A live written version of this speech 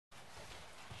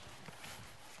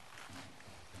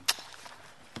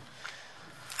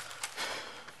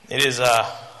It is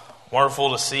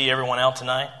wonderful to see everyone out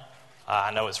tonight.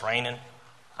 I know it's raining.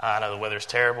 I know the weather's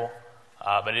terrible.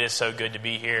 But it is so good to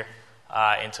be here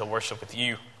and to worship with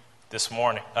you this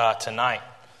morning, tonight.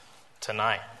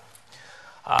 Kind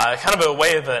of a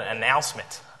way of an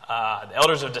announcement. The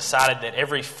elders have decided that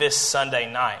every fifth Sunday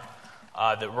night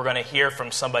that we're going to hear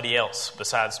from somebody else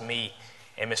besides me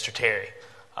and Mr. Terry.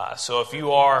 So if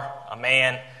you are a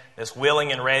man that's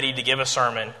willing and ready to give a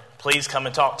sermon, please come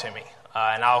and talk to me.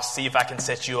 And I'll see if I can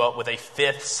set you up with a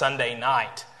fifth Sunday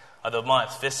night of the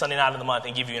month,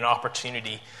 and give you an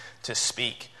opportunity to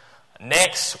speak.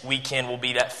 Next weekend will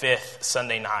be that fifth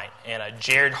Sunday night, and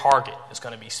Jared Hargett is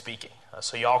going to be speaking.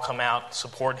 So y'all come out,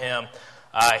 support him,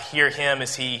 hear him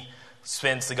as he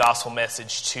spins the gospel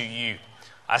message to you.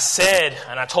 I said,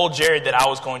 and I told Jared that I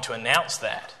was going to announce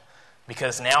that,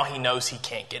 because now he knows he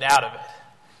can't get out of it.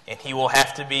 And he will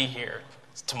have to be here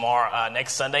tomorrow,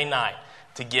 next Sunday night,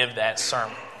 to give that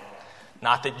sermon.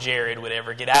 Not that Jared would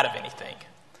ever get out of anything,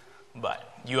 but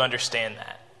you understand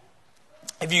that.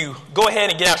 If you go ahead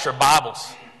and get out your Bibles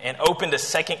and open to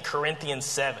 2 Corinthians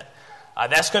 7,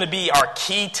 that's going to be our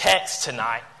key text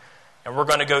tonight, and we're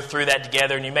going to go through that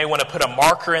together. And you may want to put a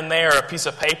marker in there or a piece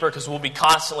of paper, because we'll be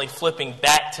constantly flipping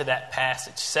back to that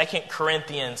passage. 2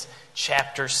 Corinthians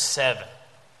chapter 7.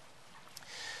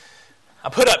 I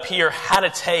put up here how to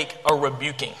take a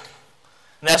rebuking.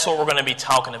 And that's what we're going to be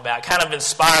talking about, kind of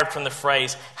inspired from the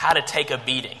phrase, how to take a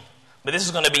beating. But this is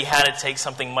going to be how to take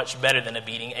something much better than a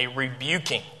beating, a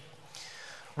rebuking.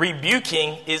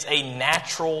 Rebuking is a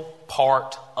natural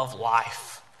part of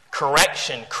life.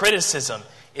 Correction, criticism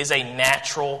is a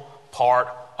natural part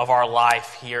of our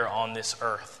life here on this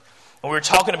earth. And we were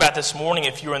talking about this morning,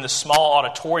 if you were in the small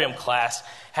auditorium class,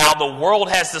 how the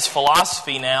world has this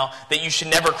philosophy now that you should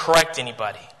never correct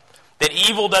anybody. That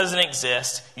evil doesn't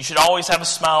exist. You should always have a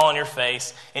smile on your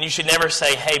face. And you should never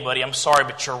say, hey, buddy, I'm sorry,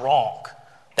 but you're wrong.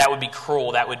 That would be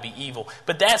cruel. That would be evil.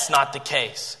 But that's not the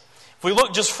case. If we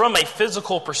look just from a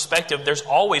physical perspective, there's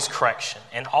always correction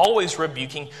and always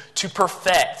rebuking to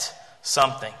perfect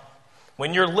something.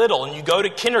 When you're little and you go to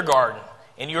kindergarten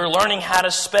and you're learning how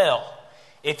to spell,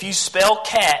 if you spell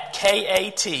cat,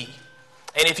 K-A-T,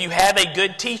 and if you have a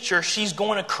good teacher, she's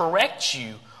going to correct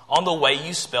you on the way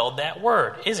you spelled that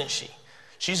word, isn't she?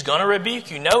 She's going to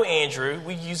rebuke you. No, Andrew,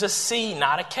 we use a C,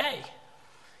 not a K.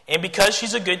 And because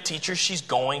she's a good teacher, she's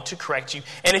going to correct you.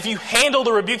 And if you handle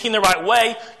the rebuking the right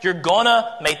way, you're going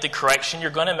to make the correction,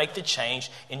 you're going to make the change,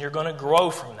 and you're going to grow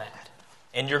from that.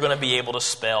 And you're going to be able to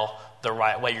spell the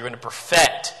right way. You're going to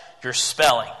perfect your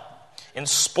spelling. In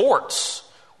sports,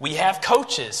 we have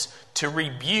coaches to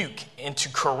rebuke and to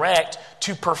correct,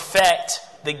 to perfect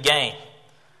the game,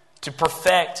 to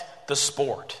perfect the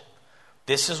sport.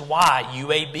 This is why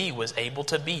UAB was able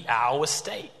to beat Iowa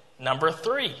State, number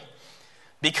 3.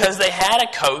 Because they had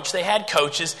a coach, they had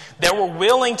coaches that were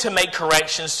willing to make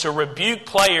corrections, to rebuke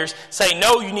players, say,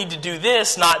 no, you need to do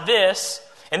this, not this.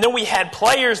 And then we had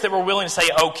players that were willing to say,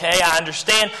 okay, I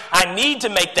understand, I need to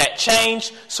make that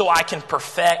change so I can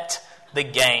perfect the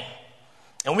game.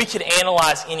 And we could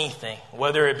analyze anything,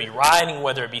 whether it be writing,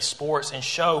 whether it be sports, and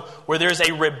show where there's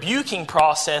a rebuking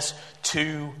process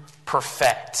to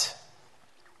perfect.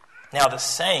 Now, the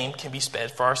same can be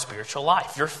said for our spiritual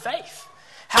life, your faith.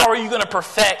 How are you going to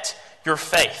perfect your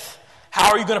faith?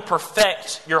 How are you going to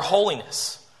perfect your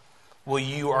holiness? Well,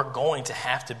 you are going to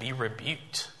have to be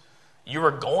rebuked. You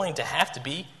are going to have to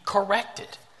be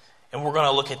corrected. And we're going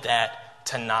to look at that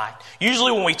tonight.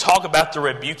 Usually when we talk about the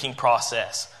rebuking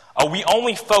process, we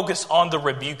only focus on the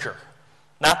rebuker,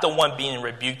 not the one being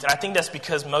rebuked. And I think that's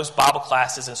because most Bible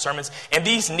classes and sermons, and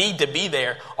these need to be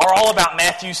there, are all about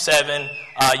Matthew 7.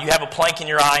 You have a plank in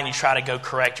your eye and you try to go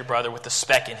correct your brother with a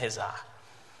speck in his eye.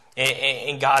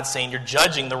 And God's saying you're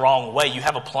judging the wrong way. You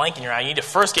have a plank in your eye. You need to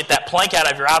first get that plank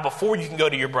out of your eye before you can go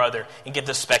to your brother and get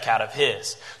the speck out of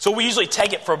his. So we usually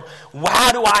take it from,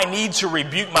 why do I need to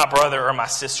rebuke my brother or my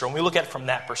sister? And we look at it from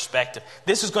that perspective.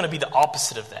 This is going to be the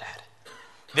opposite of that.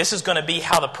 This is going to be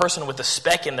how the person with the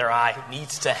speck in their eye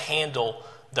needs to handle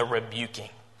the rebuking.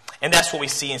 And that's what we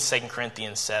see in 2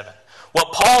 Corinthians 7.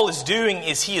 What Paul is doing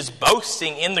is he is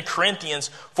boasting in the Corinthians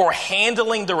for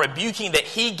handling the rebuking that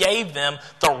he gave them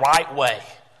the right way.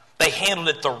 They handled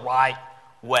it the right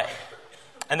way.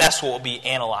 And that's what we'll be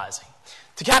analyzing.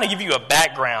 To kind of give you a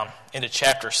background into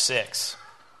chapter 6.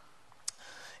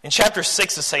 In chapter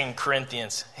 6 of 2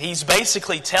 Corinthians, he's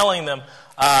basically telling them,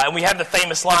 and we have the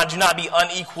famous line, do not be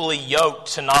unequally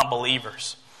yoked to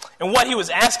non-believers. And what he was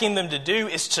asking them to do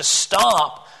is to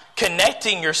stop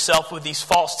connecting yourself with these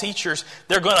false teachers.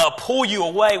 They're going to pull you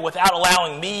away without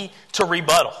allowing me to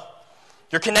rebuttal.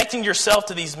 You're connecting yourself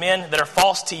to these men that are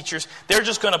false teachers. They're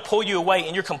just going to pull you away,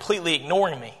 and you're completely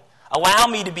ignoring me. Allow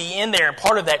me to be in there and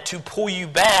part of that to pull you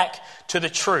back to the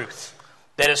truth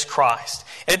that is Christ.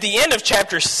 And at the end of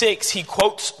chapter 6, he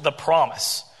quotes the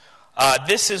promise.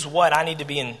 This is what I need to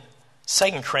be in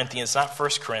 2 Corinthians, not 1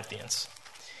 Corinthians.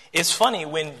 It's funny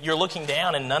when you're looking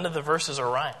down and none of the verses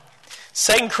are right.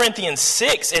 2 Corinthians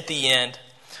 6 at the end,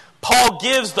 Paul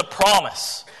gives the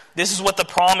promise. This is what the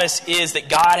promise is that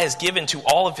God has given to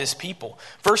all of his people.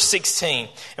 Verse 16,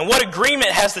 and what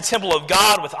agreement has the temple of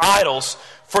God with idols?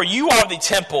 For you are the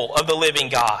temple of the living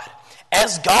God.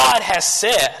 As God has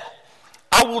said,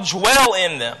 I will dwell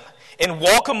in them and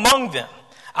walk among them.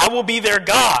 I will be their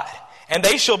God, and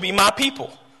they shall be my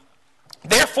people.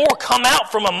 Therefore come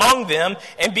out from among them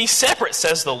and be separate,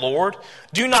 says the Lord.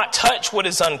 Do not touch what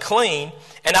is unclean,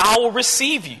 and I will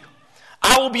receive you.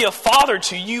 I will be a father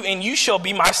to you, and you shall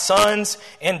be my sons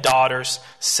and daughters,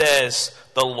 says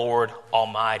the Lord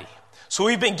Almighty. So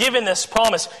we've been given this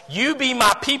promise. You be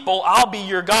my people, I'll be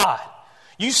your God.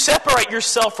 You separate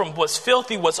yourself from what's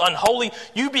filthy, what's unholy.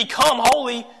 You become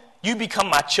holy. You become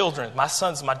my children, my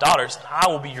sons and my daughters, and I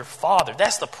will be your father.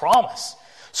 That's the promise.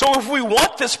 So if we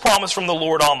want this promise from the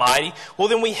Lord Almighty, well,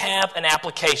 then we have an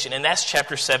application, and that's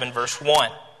chapter 7, verse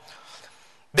 1.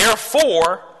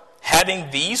 Therefore,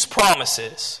 having these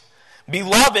promises,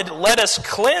 beloved, let us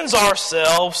cleanse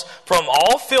ourselves from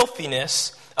all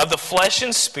filthiness of the flesh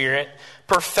and spirit,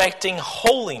 perfecting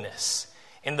holiness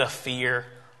in the fear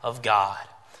of God.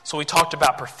 So we talked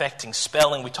about perfecting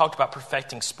spelling. We talked about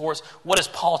perfecting sports. What is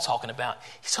Paul talking about?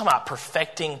 He's talking about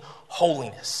perfecting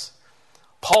holiness.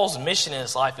 Paul's mission in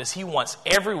his life is he wants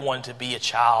everyone to be a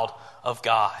child of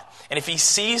God. And if he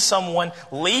sees someone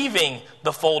leaving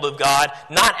the fold of God,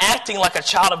 not acting like a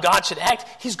child of God should act,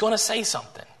 he's going to say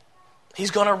something.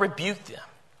 He's going to rebuke them.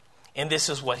 And this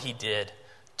is what he did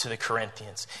to the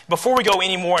Corinthians. Before we go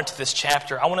any more into this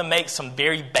chapter, I want to make some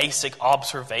very basic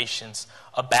observations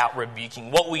about rebuking,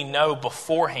 what we know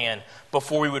beforehand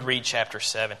before we would read chapter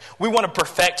 7. We want to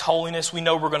perfect holiness. We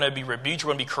know we're going to be rebuked, we're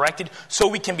going to be corrected, so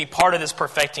we can be part of this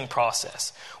perfecting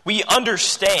process. We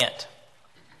understand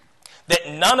that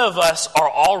none of us are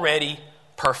already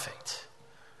perfect.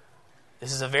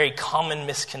 This is a very common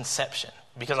misconception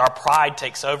because our pride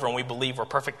takes over and we believe we're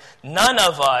perfect. None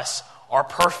of us are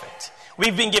perfect.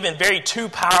 We've been given two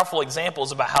powerful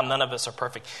examples about how none of us are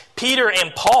perfect. Peter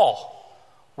and Paul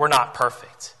were not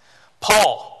perfect.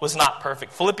 Paul was not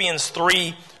perfect. Philippians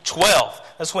 3:12.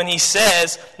 That's when he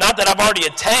says, not that I've already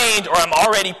attained or I'm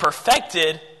already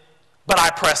perfected, but I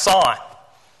press on,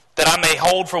 that I may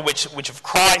hold for which of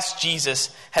Christ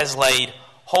Jesus has laid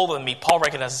hold of me. Paul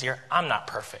recognizes here, I'm not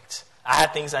perfect. I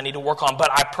have things I need to work on, but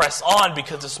I press on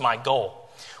because it's my goal.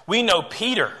 We know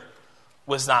Peter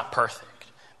was not perfect.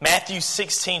 Matthew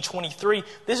 16:23,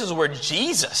 this is where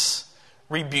Jesus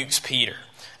rebukes Peter.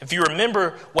 If you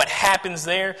remember what happens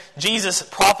there, Jesus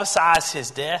prophesies his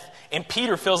death, and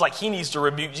Peter feels like he needs to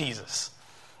rebuke Jesus.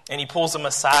 And he pulls him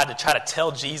aside to try to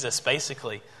tell Jesus,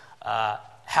 basically,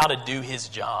 how to do his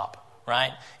job,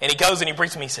 right? And he goes and he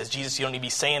brings him, he says, Jesus, you don't need to be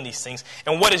saying these things.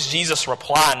 And what does Jesus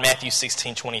reply in Matthew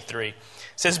 16:23? It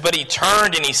says, but he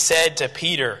turned and he said to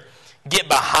Peter, get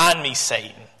behind me,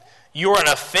 Satan. You are an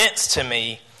offense to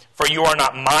me, for you are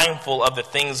not mindful of the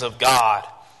things of God,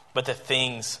 but the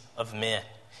things of men.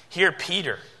 Here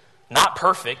Peter, not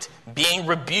perfect, being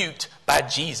rebuked by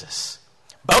Jesus.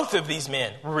 Both of these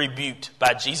men were rebuked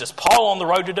by Jesus. Paul on the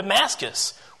road to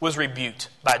Damascus was rebuked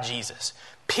by Jesus.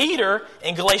 Peter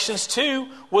in Galatians 2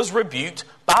 was rebuked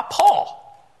by Paul.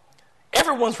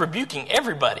 Everyone's rebuking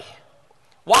everybody.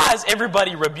 Why is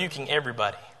everybody rebuking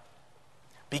everybody?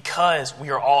 Because we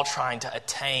are all trying to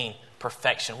attain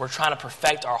perfection. We're trying to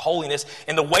perfect our holiness,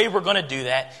 and the way we're going to do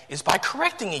that is by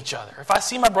correcting each other. If I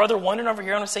see my brother wandering over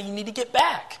here, I'm going to say, you need to get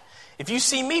back. If you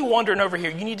see me wandering over here,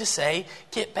 you need to say,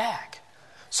 get back.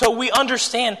 So we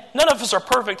understand none of us are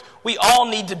perfect. We all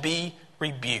need to be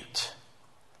rebuked.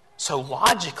 So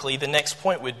logically, the next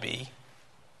point would be,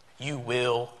 you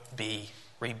will be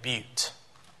rebuked.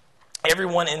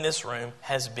 Everyone in this room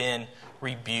has been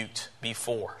rebuked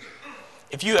before.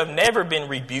 If you have never been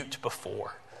rebuked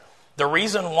before, the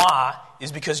reason why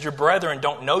is because your brethren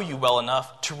don't know you well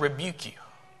enough to rebuke you.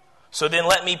 So then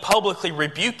let me publicly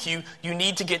rebuke you. You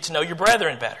need to get to know your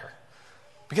brethren better.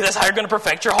 Because that's how you're going to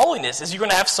perfect your holiness, is you're going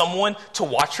to have someone to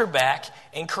watch your back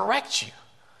and correct you.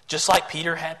 Just like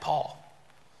Peter had Paul.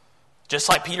 Just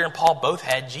like Peter and Paul both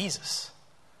had Jesus.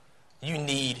 You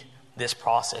need this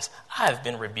process. I have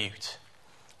been rebuked.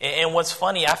 And what's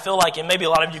funny, I feel like, and maybe a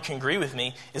lot of you can agree with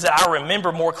me, is that I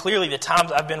remember more clearly the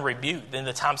times I've been rebuked than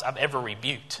the times I've ever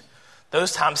rebuked.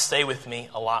 Those times stay with me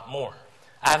a lot more.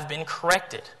 I've been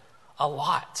corrected a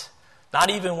lot. Not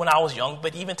even when I was young,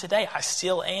 but even today, I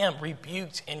still am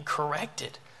rebuked and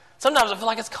corrected. Sometimes I feel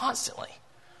like it's constantly.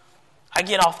 I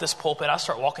get off this pulpit, I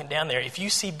start walking down there. If you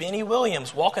see Benny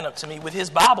Williams walking up to me with his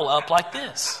Bible up like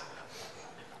this,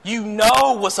 you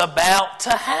know what's about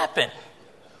to happen.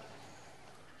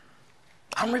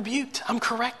 I'm rebuked. I'm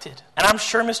corrected. And I'm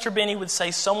sure Mr. Benny would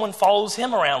say someone follows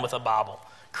him around with a Bible,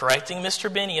 correcting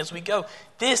Mr. Benny as we go.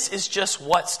 This is just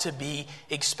what's to be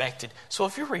expected. So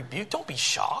if you're rebuked, don't be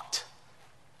shocked.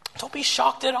 Don't be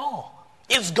shocked at all.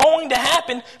 It's going to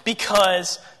happen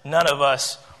because none of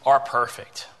us are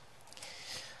perfect.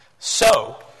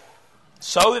 So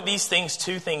that these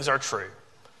two things are true,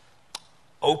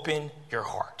 open your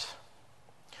heart.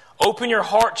 Open your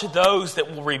heart to those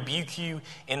that will rebuke you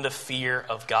in the fear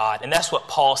of God. And that's what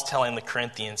Paul's telling the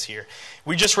Corinthians here.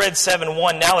 We just read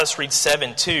 7:1. Now let's read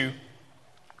 7:2.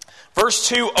 Verse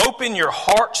 2, open your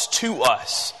hearts to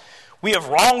us. We have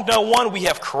wronged no one. We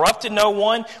have corrupted no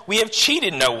one. We have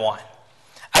cheated no one.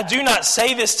 I do not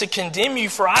say this to condemn you,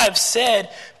 for I have said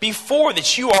before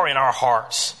that you are in our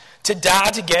hearts, to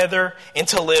die together and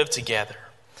to live together.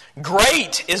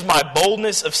 Great is my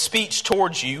boldness of speech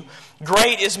towards you.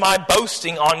 Great is my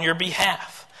boasting on your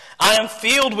behalf. I am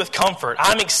filled with comfort.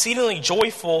 I am exceedingly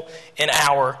joyful in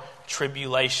our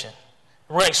tribulation.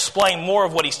 We're going to explain more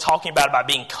of what he's talking about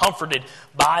being comforted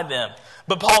by them.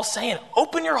 But Paul's saying,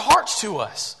 open your hearts to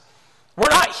us. We're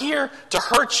not here to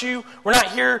hurt you. We're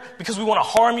not here because we want to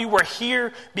harm you. We're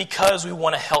here because we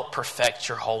want to help perfect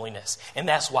your holiness. And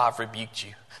that's why I've rebuked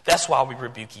you. That's why we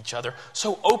rebuke each other.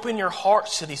 So open your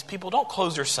hearts to these people. Don't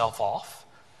close yourself off.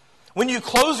 When you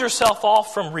close yourself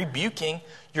off from rebuking,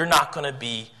 you're not going to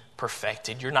be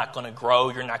perfected. You're not going to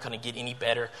grow. You're not going to get any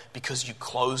better because you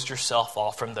closed yourself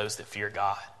off from those that fear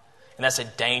God. And that's a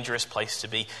dangerous place to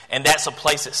be. And that's a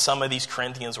place that some of these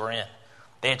Corinthians were in.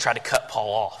 They had tried to cut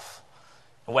Paul off.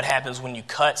 And what happens when you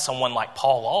cut someone like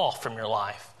Paul off from your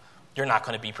life? You're not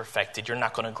going to be perfected. You're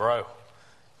not going to grow.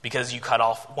 Because you cut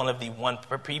off one of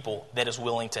the people that is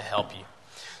willing to help you.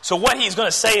 So what he's going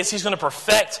to say is he's going to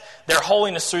perfect their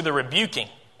holiness through the rebuking.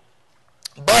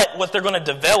 But what they're going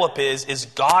to develop is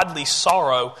godly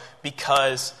sorrow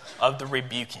because of the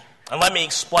rebuking. And let me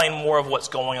explain more of what's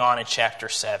going on in chapter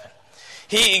 7.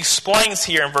 He explains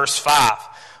here in verse 5,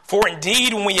 for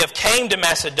indeed when we have came to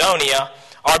Macedonia,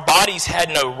 our bodies had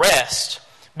no rest,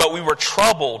 but we were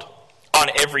troubled on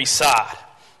every side.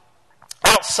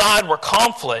 Outside were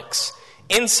conflicts,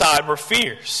 inside were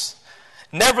fears.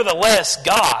 Nevertheless,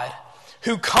 God,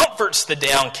 who comforts the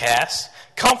downcast,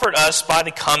 comfort us by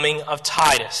the coming of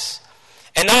Titus.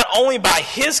 And not only by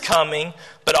his coming,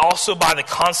 but also by the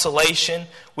consolation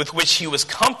with which he was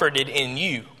comforted in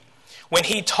you, when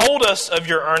he told us of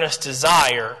your earnest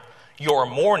desire, your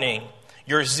mourning,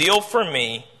 your zeal for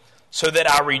me, so that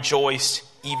I rejoiced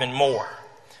even more.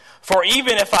 For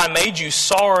even if I made you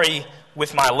sorry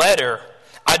with my letter,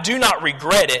 I do not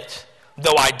regret it,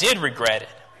 though I did regret it.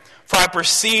 For I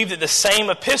perceive that the same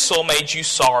epistle made you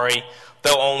sorry,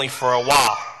 though only for a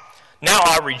while. Now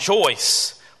I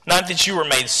rejoice, not that you were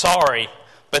made sorry,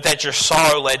 but that your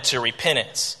sorrow led to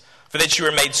repentance. For that you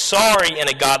were made sorry in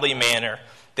a godly manner,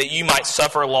 that you might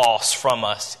suffer loss from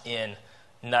us in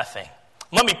nothing.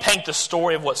 Let me paint the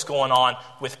story of what's going on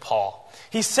with Paul.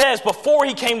 He says before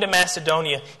he came to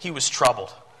Macedonia, he was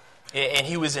troubled, and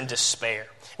he was in despair.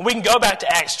 And we can go back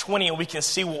to Acts 20 and we can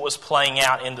see what was playing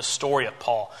out in the story of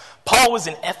Paul. Paul was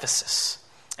in Ephesus.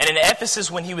 And in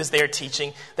Ephesus, when he was there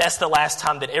teaching, that's the last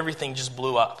time that everything just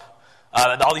blew up.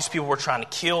 All these people were trying to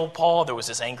kill Paul. There was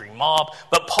this angry mob.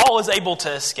 But Paul is able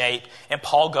to escape, and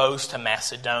Paul goes to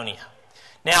Macedonia.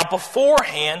 Now,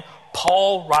 beforehand,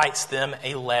 Paul writes them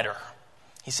a letter.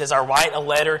 He says, I write a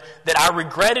letter that I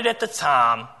regretted at the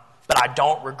time, but I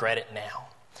don't regret it now.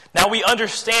 Now, we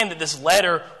understand that this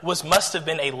letter must have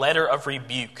been a letter of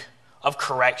rebuke, of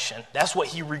correction. That's what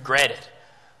he regretted.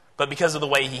 But because of the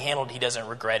way he handled it, he doesn't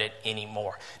regret it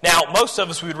anymore. Now, most of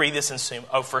us would read this and assume,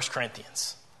 1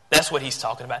 Corinthians. That's what he's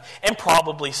talking about. And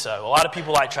probably so. A lot of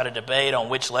people try to debate on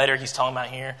which letter he's talking about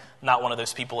here. Not one of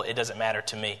those people. It doesn't matter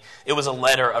to me. It was a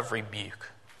letter of rebuke.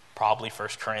 Probably 1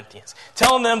 Corinthians.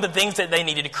 Telling them the things that they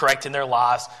needed to correct in their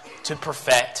lives to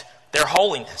perfect their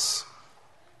holiness.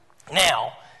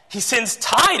 Now, he sends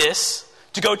Titus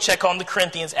to go check on the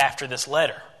Corinthians after this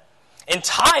letter. And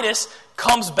Titus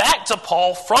comes back to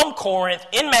Paul from Corinth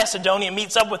in Macedonia,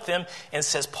 meets up with them, and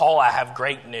says, Paul, I have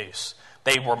great news.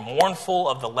 They were mournful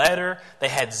of the letter. They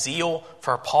had zeal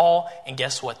for Paul. And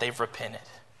guess what? They've repented.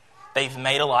 They've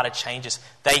made a lot of changes.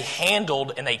 They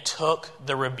handled and they took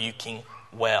the rebuking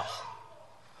well.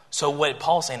 So what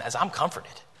Paul's saying is, I'm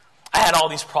comforted. I had all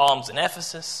these problems in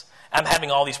Ephesus. I'm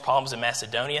having all these problems in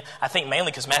Macedonia. I think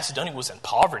mainly because Macedonia was in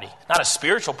poverty. Not a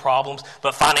spiritual problems,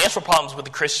 but financial problems with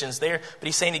the Christians there. But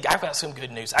he's saying, I've got some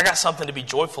good news. I got something to be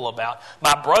joyful about.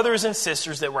 My brothers and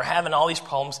sisters that were having all these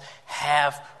problems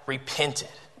have repented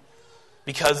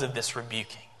because of this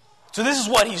rebuking. So this is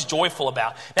what he's joyful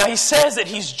about. Now he says that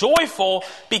he's joyful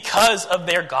because of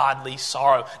their godly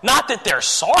sorrow. Not that they're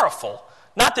sorrowful.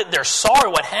 Not that they're sorry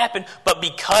what happened, but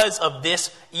because of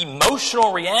this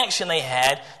emotional reaction they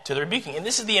had to the rebuking. And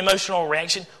this is the emotional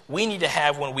reaction we need to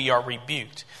have when we are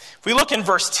rebuked. If we look in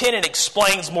verse 10, it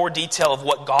explains more detail of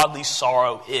what godly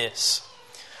sorrow is.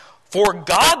 For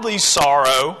godly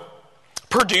sorrow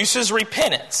produces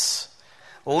repentance,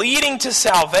 leading to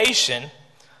salvation,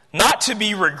 not to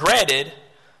be regretted,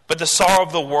 but the sorrow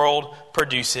of the world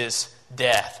produces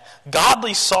death.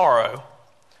 Godly sorrow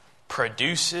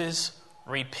produces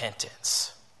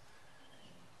repentance.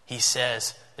 He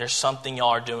says, there's something y'all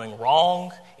are doing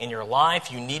wrong in your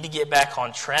life. You need to get back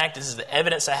on track. This is the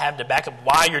evidence I have to back up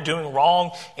why you're doing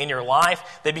wrong in your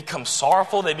life. They become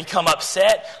sorrowful. They become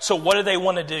upset. So what do they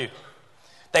want to do?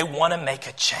 They want to make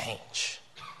a change.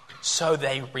 So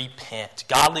they repent.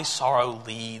 Godly sorrow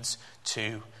leads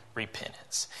to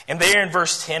repentance. And there in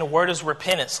verse 10, where does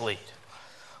repentance lead?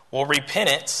 Well,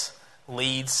 repentance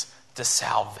leads to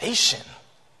salvation.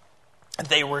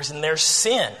 They were in their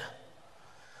sin.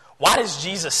 Why does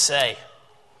Jesus say,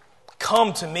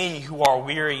 come to me who are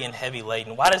weary and heavy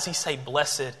laden? Why does he say,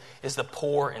 blessed is the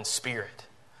poor in spirit?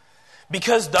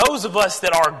 Because those of us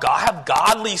that have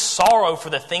godly sorrow for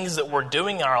the things that we're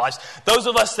doing in our lives, those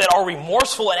of us that are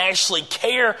remorseful and actually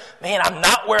care, man, I'm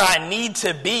not where I need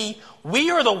to be,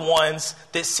 we are the ones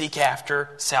that seek after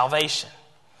salvation.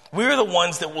 We are the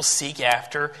ones that will seek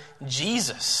after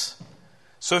Jesus.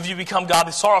 So if you become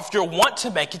godly sorrowful, you'll want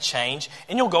to make a change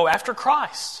and you'll go after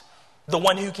Christ, the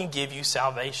one who can give you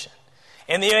salvation.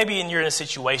 And then maybe you're in a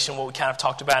situation, what we kind of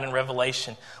talked about in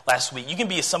Revelation last week. You can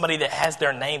be somebody that has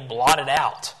their name blotted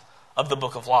out of the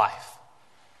book of life.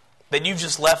 That you've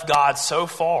just left God so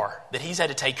far that he's had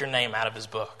to take your name out of his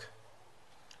book.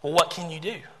 Well, what can you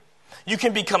do? You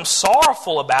can become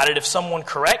sorrowful about it if someone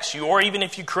corrects you, or even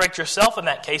if you correct yourself in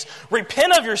that case.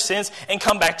 Repent of your sins and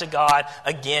come back to God,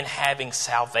 again having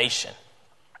salvation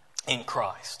in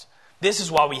Christ. This is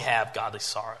why we have godly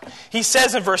sorrow. He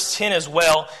says in verse 10 as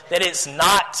well that it's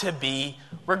not to be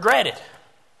regretted.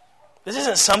 This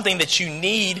isn't something that you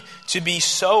need to be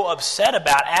so upset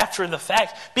about after the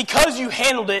fact because you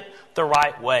handled it the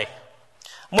right way.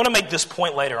 I'm going to make this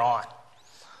point later on,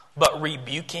 but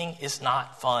rebuking is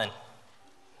not fun.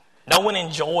 No one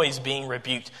enjoys being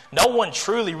rebuked. No one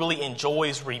truly, really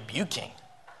enjoys rebuking.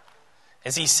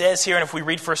 As he says here, and if we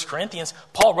read 1 Corinthians,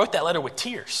 Paul wrote that letter with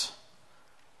tears.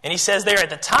 And he says there, at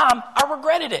the time, I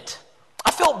regretted it.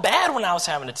 I felt bad when I was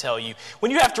having to tell you.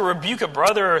 When you have to rebuke a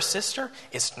brother or a sister,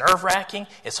 it's nerve-wracking,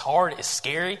 it's hard, it's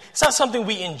scary. It's not something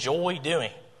we enjoy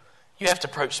doing. You have to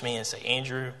approach me and say,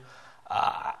 Andrew,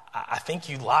 I think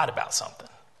you lied about something.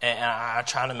 And I'm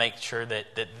trying to make sure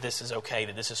that this is okay,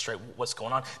 that this is straight, what's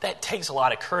going on. That takes a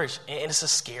lot of courage, and it's a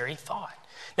scary thought.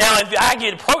 Now, if I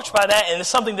get approached by that and it's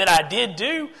something that I did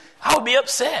do, I would be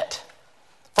upset.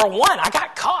 For one, I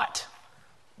got caught.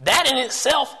 That in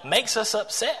itself makes us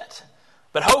upset.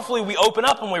 But hopefully we open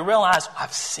up and we realize,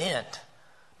 I've sinned.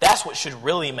 That's what should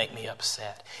really make me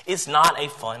upset. It's not a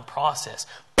fun process.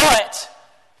 But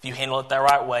if you handle it the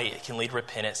right way, it can lead to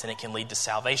repentance and it can lead to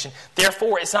salvation.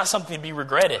 Therefore, it's not something to be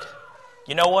regretted.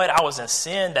 You know what? I was in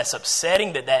sin. That's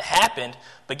upsetting that happened.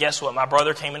 But guess what? My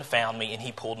brother came and found me and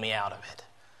he pulled me out of it.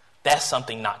 That's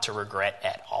something not to regret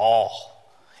at all.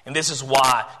 And this is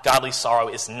why godly sorrow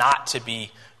is not to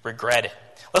be regretted.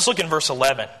 Let's look in verse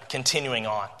 11, continuing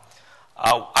on.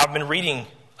 I've been reading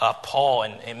Paul,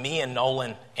 and me and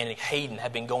Nolan and Hayden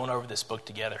have been going over this book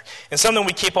together. And something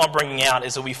we keep on bringing out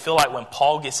is that we feel like when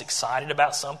Paul gets excited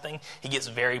about something, he gets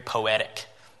very poetic.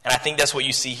 And I think that's what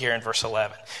you see here in verse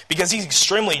 11. Because he's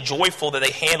extremely joyful that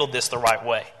they handled this the right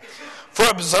way. For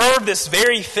observe this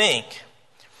very thing,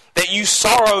 that you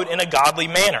sorrowed in a godly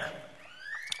manner.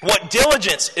 What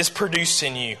diligence is produced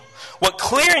in you. What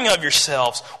clearing of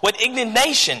yourselves, what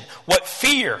indignation, what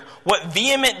fear, what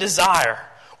vehement desire,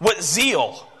 what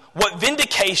zeal, what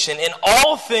vindication. In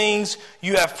all things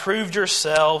you have proved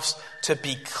yourselves to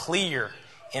be clear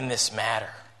in this matter.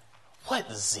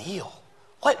 What zeal,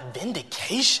 what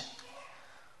vindication.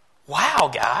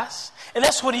 Wow, guys. And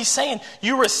that's what he's saying.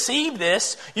 You received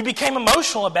this, you became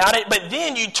emotional about it, but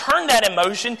then you turned that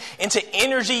emotion into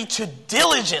energy to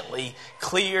diligently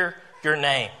clear your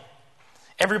name.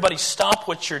 Everybody stop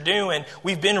what you're doing.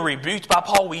 We've been rebuked by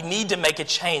Paul. We need to make a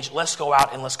change. Let's go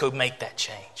out and let's go make that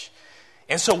change.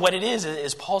 And so what it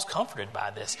is Paul's comforted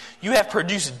by this. You have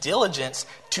produced diligence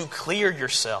to clear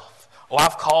yourself. Oh,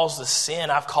 I've caused this sin.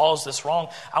 I've caused this wrong.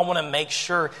 I want to make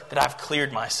sure that I've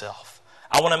cleared myself.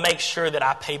 I want to make sure that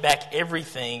I pay back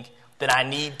everything that I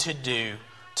need to do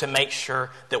to make sure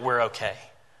that we're okay.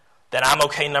 That I'm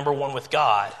okay, number one, with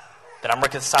God. That I'm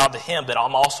reconciled to Him. That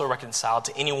I'm also reconciled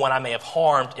to anyone I may have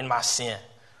harmed in my sin.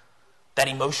 That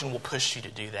emotion will push you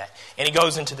to do that. And he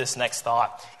goes into this next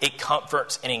thought. It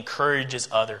comforts and encourages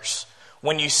others.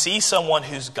 When you see someone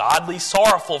who's godly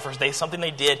sorrowful for something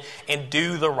they did and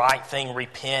do the right thing,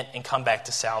 repent and come back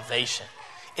to salvation,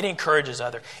 it encourages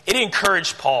others. It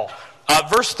encouraged Paul.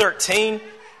 Verse 13,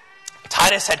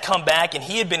 Titus had come back and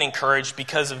he had been encouraged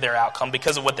because of their outcome,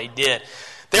 because of what they did.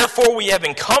 Therefore we have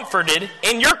been comforted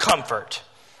in your comfort.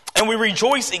 And we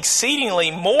rejoice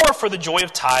exceedingly more for the joy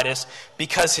of Titus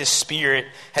because his spirit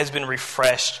has been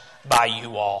refreshed by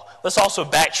you all. Let's also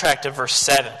backtrack to verse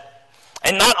 7.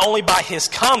 And not only by his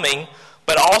coming,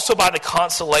 but also by the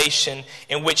consolation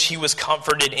in which he was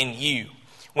comforted in you,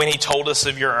 when he told us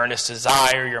of your earnest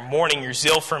desire, your mourning, your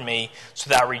zeal for me, so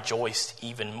that I rejoiced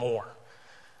even more.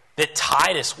 That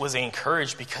Titus was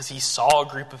encouraged because he saw a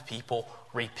group of people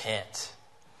repent.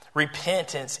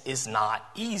 Repentance is not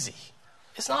easy.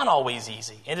 It's not always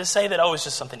easy. And to say that, it's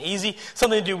just something easy,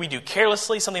 something we do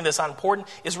carelessly, something that's not important,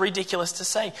 is ridiculous to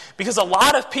say. Because a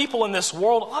lot of people in this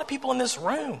world, a lot of people in this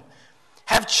room,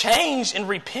 have changed and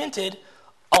repented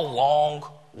a long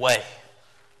way.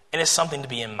 And it's something to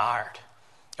be admired.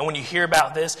 And when you hear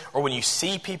about this, or when you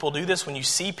see people do this, when you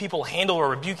see people handle or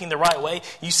rebuking the right way,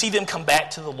 you see them come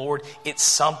back to the Lord, it's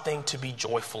something to be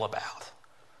joyful about.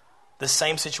 The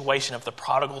same situation of the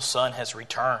prodigal son has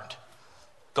returned.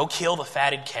 Go kill the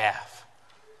fatted calf.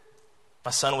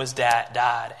 My son was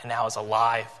died and now is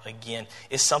alive again.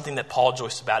 It's something that Paul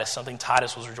rejoiced about. It's something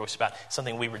Titus was rejoiced about. It's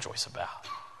something we rejoice about.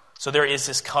 So there is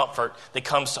this comfort that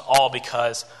comes to all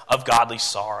because of godly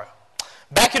sorrow.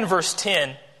 Back in verse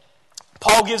 10,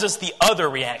 Paul gives us the other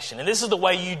reaction. And this is the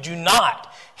way you do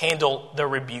not handle the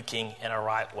rebuking in a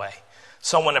right way.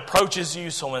 Someone approaches you,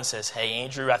 someone says, hey,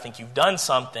 Andrew, I think you've done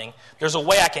something. There's a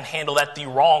way I can handle that the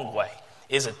wrong way.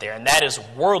 Isn't there? And that is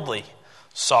worldly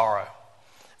sorrow.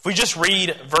 If we just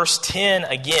read verse 10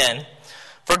 again,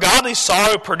 for godly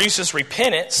sorrow produces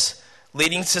repentance,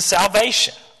 leading to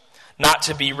salvation, not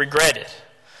to be regretted.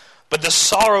 But the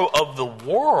sorrow of the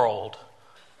world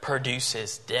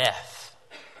produces death.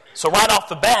 So right off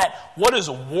the bat, what does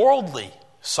worldly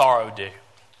sorrow do?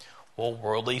 Well,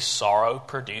 worldly sorrow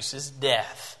produces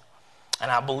death. And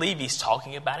I believe he's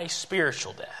talking about a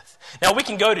spiritual death. Now, we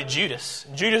can go to Judas.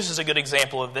 Judas is a good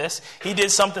example of this. He did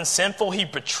something sinful. He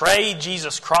betrayed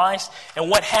Jesus Christ. And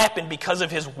what happened because of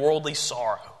his worldly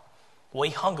sorrow? Well,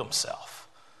 he hung himself.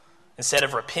 Instead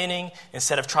of repenting,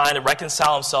 instead of trying to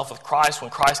reconcile himself with Christ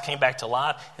when Christ came back to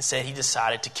life, instead he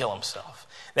decided to kill himself.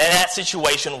 Now, in that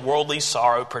situation, worldly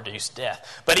sorrow produced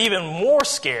death. But even more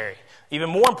scary, even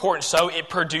more important so, it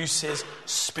produces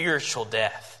spiritual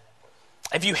death.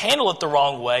 If you handle it the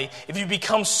wrong way, if you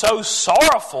become so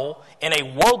sorrowful in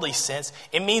a worldly sense,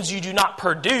 it means you do not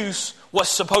produce what's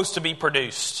supposed to be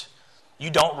produced. You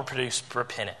don't reproduce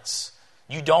repentance.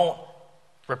 You don't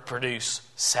reproduce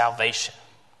salvation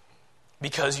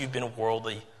because you've been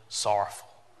worldly sorrowful.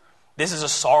 This is a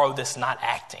sorrow that's not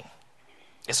acting.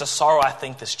 It's a sorrow, I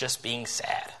think, that's just being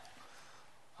sad.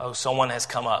 Oh, someone has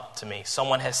come up to me.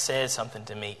 Someone has said something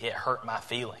to me. It hurt my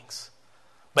feelings.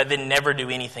 But then never do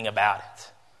anything about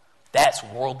it. That's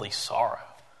worldly sorrow.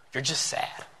 You're just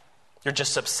sad. You're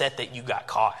just upset that you got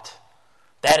caught.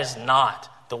 That is not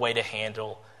the way to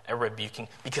handle a rebuking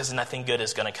because nothing good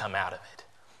is going to come out of it.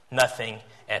 Nothing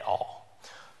at all.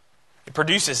 It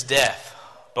produces death,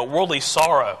 but worldly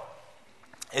sorrow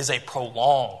is a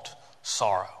prolonged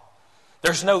sorrow.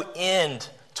 There's no end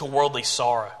to worldly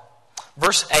sorrow.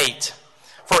 Verse 8,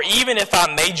 for even if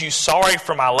I made you sorry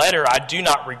for my letter, I do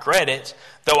not regret it,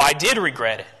 though I did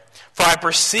regret it. For I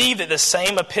perceive that the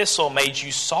same epistle made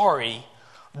you sorry,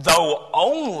 though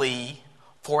only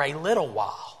for a little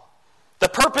while. The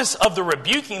purpose of the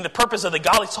rebuking, the purpose of the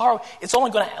godly sorrow, it's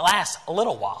only going to last a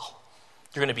little while.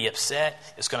 You're going to be upset,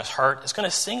 it's going to hurt, it's going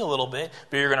to sting a little bit,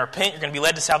 but you're going to repent, you're going to be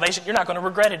led to salvation, you're not going to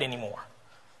regret it anymore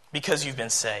because you've been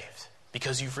saved,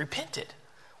 because you've repented.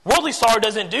 Worldly sorrow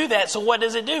doesn't do that, so what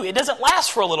does it do? It doesn't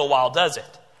last for a little while, does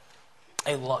it?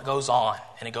 It goes on,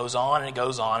 and it goes on, and it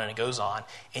goes on, and it goes on,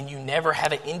 and you never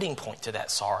have an ending point to that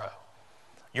sorrow.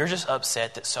 You're just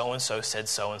upset that so-and-so said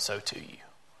so-and-so to you.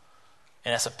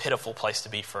 And that's a pitiful place to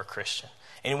be for a Christian.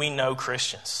 And we know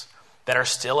Christians that are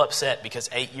still upset because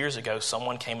 8 years ago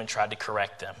someone came and tried to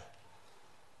correct them.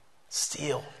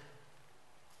 Still.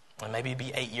 And maybe it'd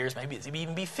be 8 years, maybe it'd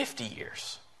even be 50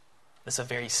 years. That's a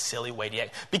very silly way to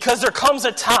act. Because there comes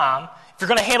a time, if you're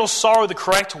going to handle sorrow the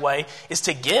correct way, is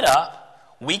to get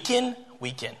up, weaken.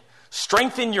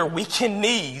 Strengthen your weakened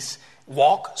knees,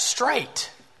 walk straight.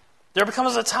 There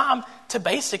becomes a time to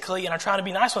basically, and I'm trying to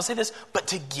be nice when I say this, but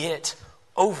to get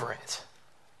over it.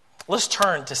 Let's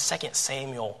turn to 2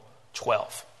 Samuel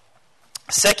 12.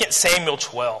 2 Samuel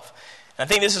 12. And I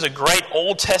think this is a great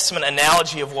Old Testament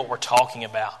analogy of what we're talking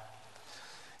about.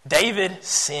 David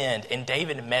sinned, and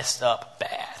David messed up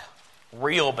bad,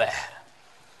 real bad.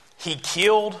 He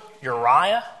killed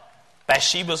Uriah,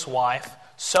 Bathsheba's wife,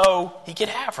 so he could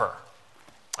have her.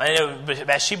 And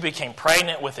Bathsheba became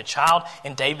pregnant with a child,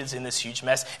 and David's in this huge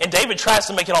mess. And David tries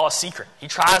to make it all a secret. He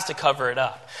tries to cover it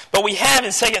up. But we have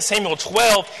in 2 Samuel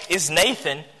 12 is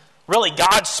Nathan, really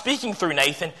God speaking through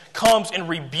Nathan, comes and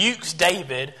rebukes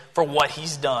David for what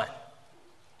he's done.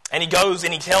 And he goes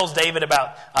and he tells David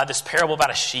about this parable about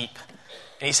a sheep.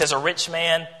 And he says a rich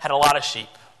man had a lot of sheep.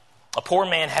 A poor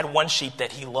man had one sheep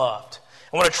that he loved.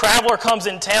 And when a traveler comes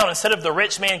in town, instead of the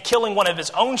rich man killing one of his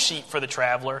own sheep for the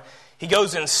traveler, he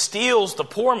goes and steals the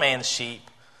poor man's sheep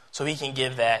so he can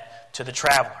give that to the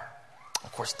traveler.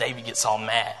 Of course, David gets all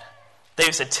mad.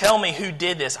 David said, "Tell me who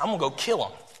did this. I'm going to go kill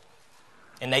him."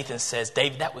 And Nathan says,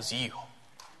 "David, that was you.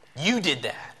 You did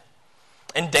that."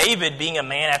 And David, being a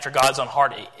man after God's own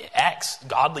heart, acts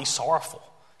godly sorrowful.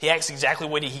 He acts exactly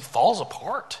what he falls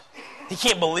apart. He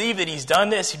can't believe that he's done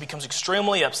this. He becomes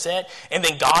extremely upset. And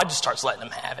then God just starts letting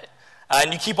him have it.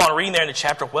 And you keep on reading there in the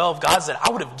chapter 12. God said,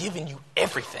 "I would have given you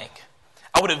everything.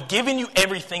 I would have given you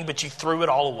everything, but you threw it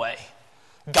all away."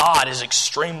 God is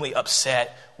extremely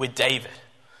upset with David.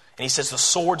 And he says, the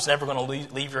sword's never going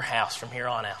to leave your house from here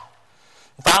on out.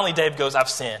 And finally, David goes, "I've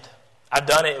sinned. I've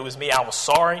done it. It was me. I was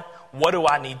sorry. What do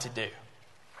I need to do?"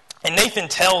 And Nathan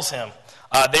tells him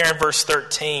there in verse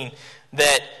 13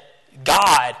 that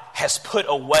God has put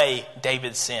away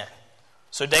David's sin.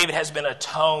 So David has been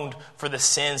atoned for the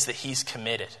sins that he's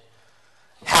committed.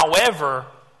 However,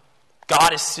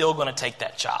 God is still going to take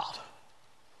that child.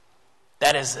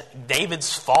 That is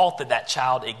David's fault that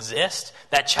child exists.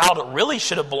 That child really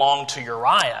should have belonged to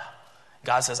Uriah.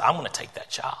 God says, "I'm going to take that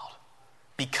child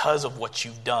because of what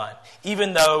you've done,"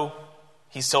 even though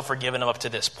he's still forgiven him up to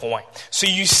this point. So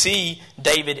you see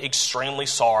David extremely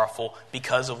sorrowful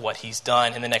because of what he's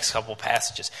done in the next couple of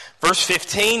passages. Verse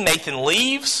 15, Nathan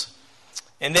leaves,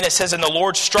 and then it says, "And the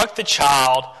Lord struck the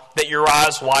child that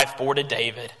Uriah's wife bore to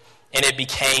David, and it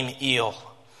became ill.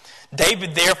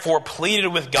 David therefore pleaded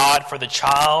with God for the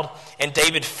child, and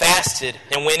David fasted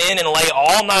and went in and lay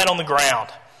all night on the ground.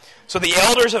 So the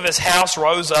elders of his house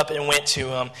rose up and went to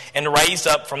him and raised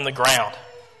up from the ground.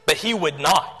 But he would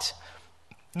not,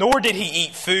 nor did he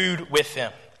eat food with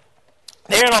them.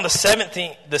 Then on the seventh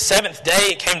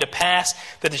day it came to pass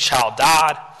that the child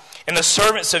died, and the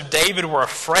servants of David were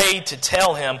afraid to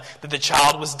tell him that the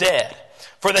child was dead.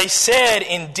 For they said,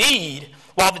 'Indeed,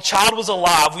 while the child was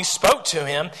alive, we spoke to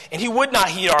him, and he would not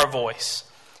heed our voice.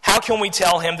 How can we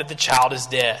tell him that the child is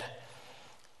dead?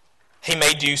 He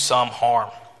may do some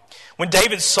harm.' When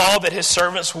David saw that his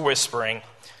servants were whispering,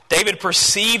 David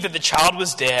perceived that the child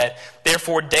was dead.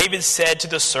 Therefore David said to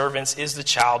the servants, 'Is the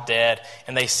child dead?'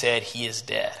 And they said, 'He is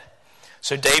dead.'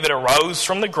 So David arose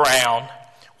from the ground,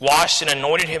 washed and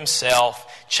anointed himself,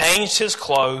 changed his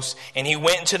clothes, and he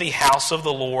went into the house of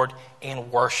the Lord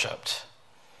and worshipped.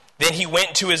 Then he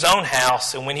went to his own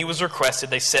house, and when he was requested,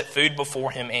 they set food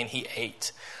before him, and he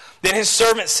ate. Then his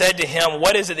servant said to him,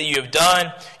 'What is it that you have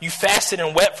done? You fasted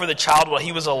and wept for the child while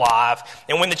he was alive,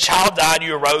 and when the child died,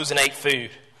 you arose and ate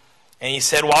food.' And he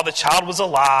said, 'While the child was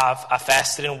alive, I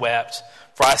fasted and wept,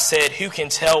 for I said, who can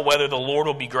tell whether the Lord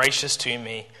will be gracious to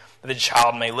me, that the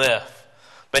child may live?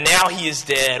 But now he is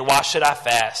dead. Why should I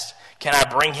fast? Can I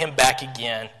bring him back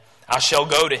again? I shall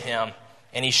go to him,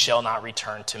 and he shall not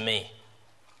return to me.'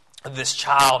 This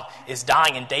child is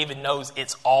dying, and David knows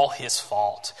it's all his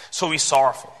fault. So he's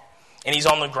sorrowful. And he's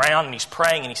on the ground, and he's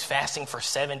praying, and he's fasting for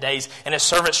 7 days. And his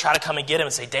servants try to come and get him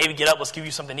and say, 'David, get up, let's give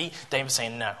you something to eat.' David's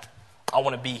saying, 'No, I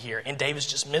want to be here.' And David's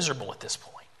just miserable at this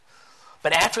point.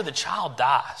 But after the child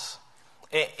dies,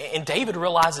 and David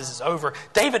realizes it's over,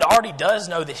 David already does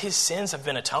know that his sins have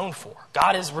been atoned for.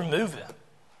 God has removed them.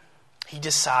 He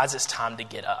decides it's time to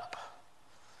get up.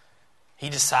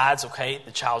 He decides, okay,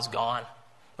 the child's gone.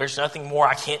 There's nothing more.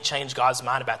 I can't change God's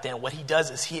mind about that. And what he does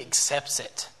is he accepts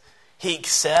it. He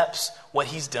accepts what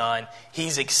he's done. He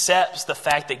accepts the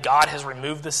fact that God has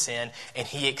removed the sin, and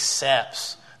he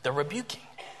accepts the rebuking.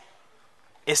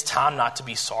 It's time not to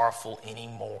be sorrowful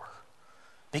anymore.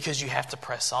 Because you have to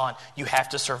press on. You have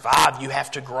to survive. You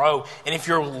have to grow. And if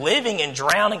you're living and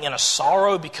drowning in a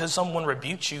sorrow because someone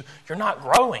rebuked you, you're not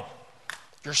growing.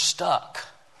 You're stuck.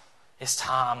 It's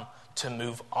time to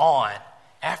move on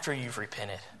after you've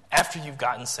repented, after you've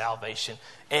gotten salvation.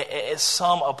 At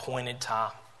some appointed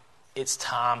time, it's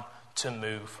time to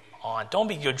move on. Don't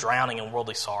be drowning in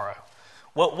worldly sorrow.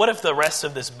 What if the rest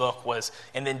of this book was,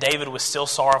 and then David was still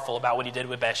sorrowful about what he did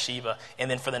with Bathsheba, and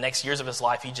then for the next years of his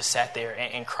life, he just sat there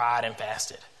and cried and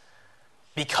fasted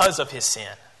because of his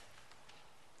sin?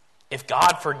 If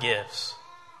God forgives,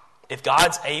 if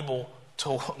God's able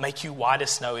to make you white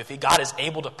as snow, if God is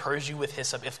able to purge you with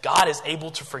hyssop, if God is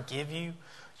able to forgive you,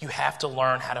 you have to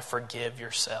learn how to forgive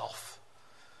yourself.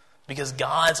 Because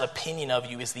God's opinion of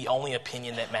you is the only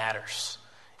opinion that matters.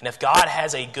 And if God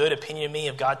has a good opinion of me,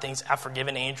 if God thinks I've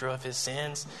forgiven Andrew of his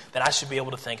sins, then I should be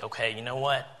able to think, okay, you know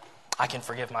what? I can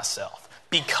forgive myself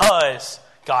because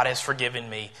God has forgiven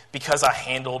me, because I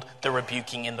handled the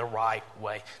rebuking in the right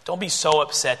way. Don't be so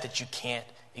upset that you can't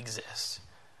exist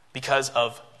because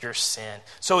of your sin.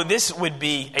 So this would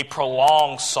be a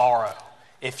prolonged sorrow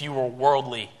if you were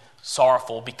worldly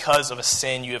sorrowful because of a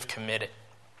sin you have committed.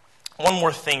 One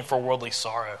more thing for worldly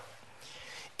sorrow.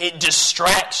 It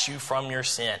distracts you from your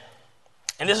sin.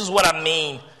 And this is what I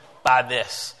mean by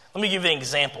this. Let me give you an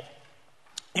example.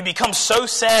 You become so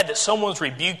sad that someone's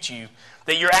rebuked you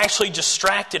that you're actually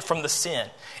distracted from the sin.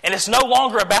 And it's no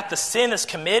longer about the sin that's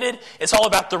committed. It's all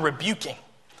about the rebuking.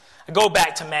 I go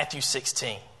back to Matthew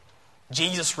 16.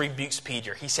 Jesus rebukes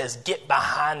Peter. He says, "Get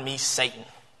behind me, Satan."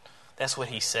 That's what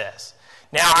he says.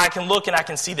 Now, I can look and I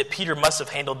can see that Peter must have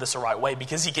handled this the right way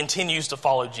because he continues to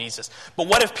follow Jesus. But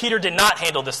what if Peter did not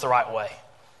handle this the right way?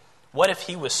 What if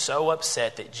he was so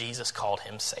upset that Jesus called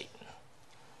him Satan?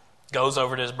 Goes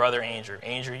over to his brother Andrew.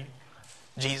 Andrew,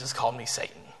 Jesus called me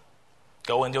Satan.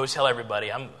 Go tell everybody.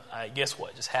 Guess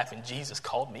what just happened? Jesus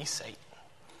called me Satan.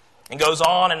 And goes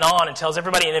on and tells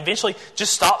everybody, and eventually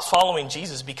just stops following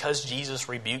Jesus because Jesus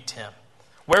rebuked him.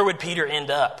 Where would Peter end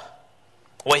up?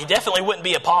 Well, he definitely wouldn't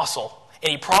be apostle. And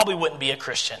he probably wouldn't be a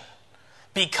Christian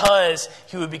because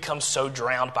he would become so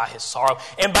drowned by his sorrow.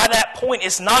 And by that point,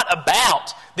 it's not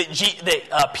about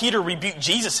that Peter rebuked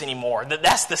Jesus anymore.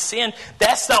 That's the sin.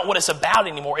 That's not what it's about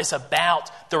anymore. It's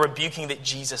about the rebuking that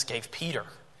Jesus gave Peter.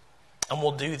 And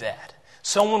we'll do that.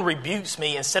 Someone rebukes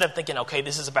me, instead of thinking, okay,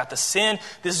 this is about the sin,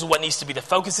 this is what needs to be the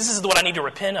focus, this is what I need to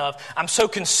repent of, I'm so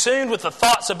consumed with the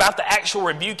thoughts about the actual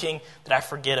rebuking that I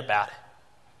forget about it.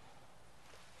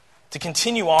 To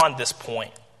continue on this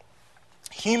point,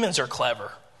 humans are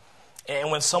clever.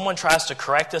 And when someone tries to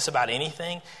correct us about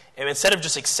anything, and instead of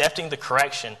just accepting the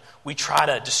correction, we try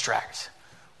to distract.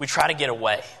 We try to get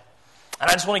away. And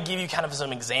I just want to give you kind of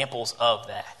some examples of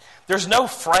that. There's no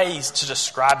phrase to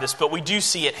describe this, but we do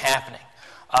see it happening.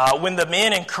 When the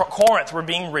men in Corinth were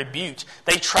being rebuked,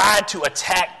 they tried to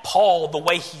attack Paul the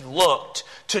way he looked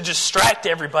to distract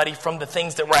everybody from the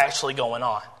things that were actually going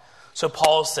on. So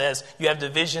Paul says, you have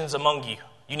divisions among you.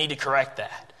 You need to correct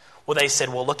that. Well, they said,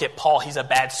 well, look at Paul. He's a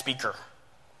bad speaker.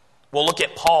 Well, look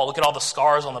at Paul. Look at all the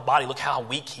scars on the body. Look how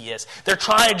weak he is. They're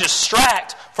trying to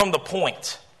distract from the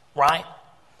point, right?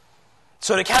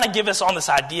 So to kind of give us on this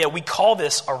idea, we call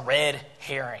this a red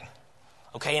herring.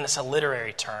 Okay, and it's a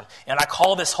literary term. And I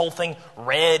call this whole thing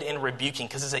red and rebuking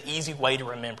because it's an easy way to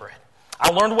remember it. I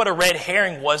learned what a red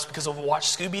herring was because of watch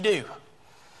Scooby-Doo.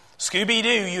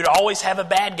 Scooby-Doo, you'd always have a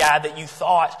bad guy that you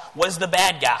thought was the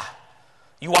bad guy.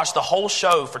 You watch the whole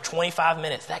show for 25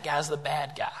 minutes. That guy's the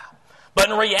bad guy. But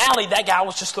in reality, that guy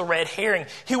was just the red herring.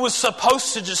 He was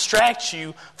supposed to distract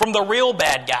you from the real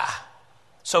bad guy.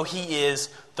 So he is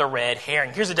the red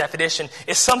herring. Here's a definition.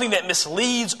 It's something that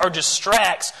misleads or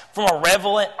distracts from a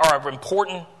relevant or an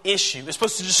important issue. It's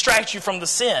supposed to distract you from the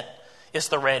sin. It's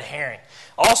the red herring.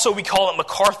 Also, we call it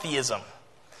McCarthyism,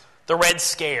 the Red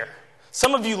Scare.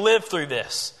 Some of you lived through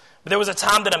this. But there was a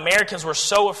time that Americans were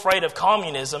so afraid of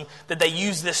communism that they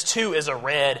used this too as a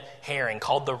red herring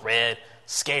called the Red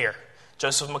Scare.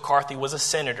 Joseph McCarthy was a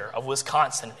senator of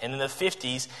Wisconsin. And in the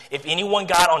 50s, if anyone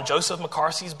got on Joseph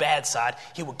McCarthy's bad side,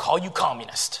 he would call you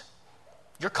communist.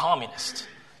 You're communist.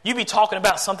 You'd be talking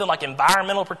about something like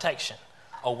environmental protection.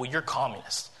 Oh, well, you're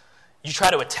communist. You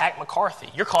try to attack McCarthy.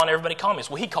 You're calling everybody communist.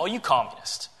 Well, he'd call you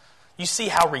communist. You see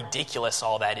how ridiculous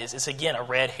all that is. It's, again, a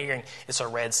red herring. It's a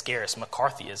red scare. It's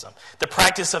McCarthyism. The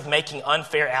practice of making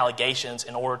unfair allegations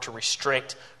in order to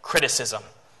restrict criticism.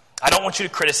 I don't want you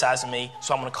to criticize me,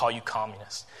 so I'm going to call you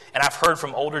communist. And I've heard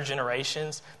from older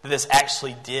generations that this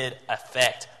actually did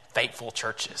affect faithful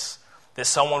churches. That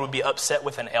someone would be upset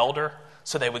with an elder,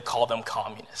 so they would call them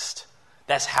communist.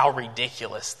 That's how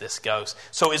ridiculous this goes.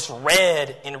 So it's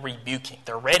red in rebuking.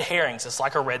 They're red herrings. It's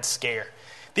like a red scare.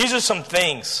 These are some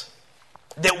things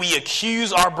that we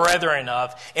accuse our brethren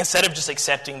of instead of just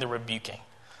accepting the rebuking.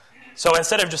 So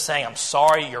instead of just saying, I'm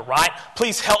sorry, you're right,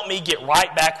 please help me get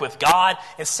right back with God,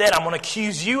 instead I'm going to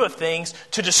accuse you of things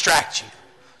to distract you.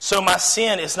 So my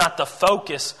sin is not the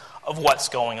focus of what's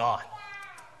going on.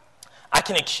 I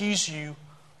can accuse you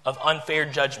of unfair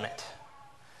judgment.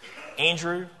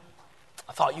 Andrew,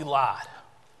 I thought you lied.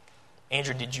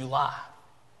 Andrew, did you lie?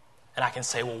 And I can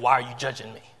say, well, why are you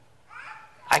judging me?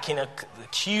 I can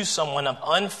accuse someone of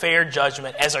unfair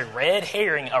judgment as a red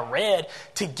herring,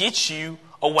 to get you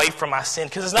away from my sin.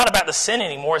 Because it's not about the sin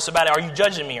anymore. It's about, are you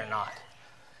judging me or not?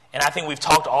 And I think we've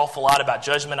talked an awful lot about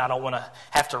judgment. I don't want to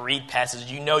have to read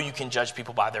passages. You know you can judge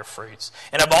people by their fruits.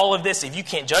 And of all of this, if you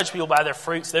can't judge people by their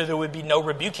fruits, there would be no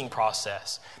rebuking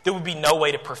process. There would be no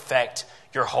way to perfect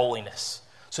your holiness.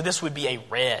 So this would be a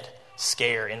red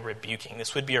scare in rebuking.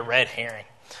 This would be a red herring.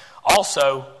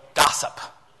 Also, gossip.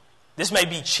 This may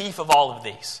be chief of all of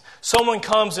these. Someone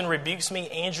comes and rebukes me.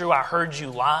 Andrew, I heard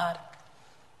you lied.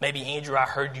 Maybe, Andrew, I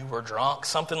heard you were drunk.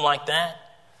 Something like that.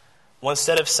 Well,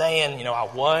 instead of saying, I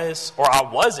was or I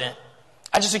wasn't,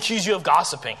 I just accuse you of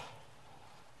gossiping.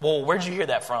 Well, where'd you hear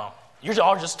that from? You're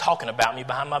all just talking about me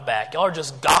behind my back. Y'all are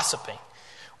just gossiping.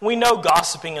 We know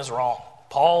gossiping is wrong.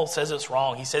 Paul says it's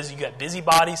wrong. He says you got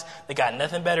busybodies that got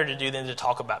nothing better to do than to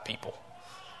talk about people.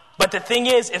 But the thing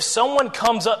is, if someone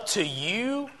comes up to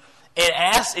you and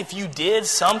asks if you did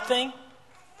something,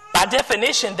 by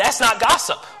definition, that's not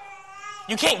gossip.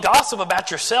 You can't gossip about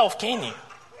yourself, can you?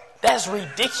 That's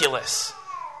ridiculous.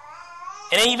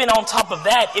 And even on top of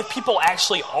that, if people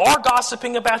actually are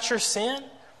gossiping about your sin,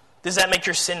 does that make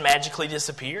your sin magically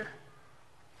disappear?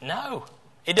 No,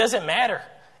 it doesn't matter.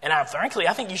 And frankly,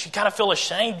 I think you should kind of feel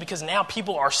ashamed because now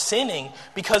people are sinning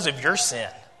because of your sin.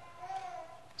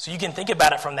 So you can think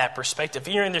about it from that perspective.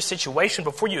 If you're in this situation,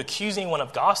 before you accuse anyone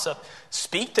of gossip,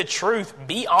 speak the truth.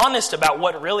 Be honest about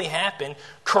what really happened.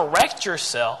 Correct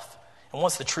yourself. And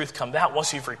once the truth comes out,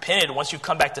 once you've repented, once you've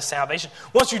come back to salvation,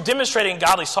 once you've demonstrated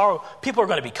godly sorrow, people are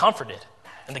going to be comforted.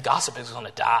 And the gossip is going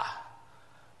to die.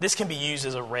 This can be used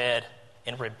as a red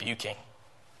in rebuking.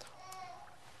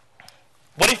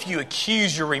 What if you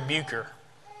accuse your rebuker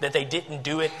that they didn't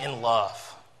do it in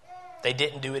love? They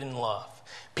didn't do it in love.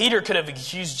 Peter could have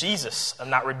accused Jesus of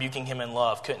not rebuking him in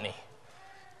love, couldn't he?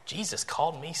 Jesus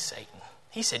called me Satan.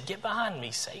 He said, get behind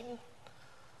me, Satan.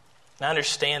 And I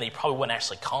understand that he probably wasn't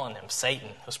actually calling him Satan.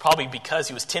 It was probably because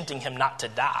he was tempting him not to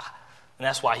die. And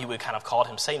that's why he would kind of called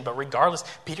him Satan. But regardless,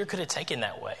 Peter could have taken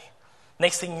that way.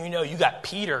 Next thing you know, you got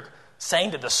Peter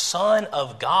saying that the Son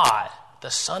of God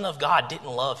didn't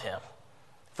love him.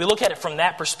 If we look at it from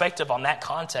that perspective, on that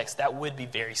context, that would be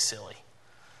very silly.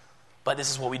 But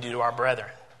this is what we do to our brethren.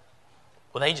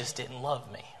 Well, they just didn't love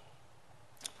me.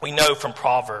 We know from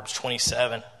Proverbs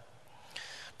 27.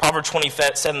 Proverbs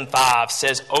 27:5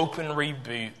 says, open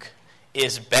rebuke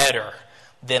is better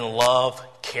than love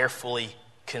carefully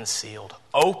concealed.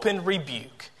 Open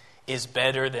rebuke is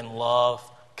better than love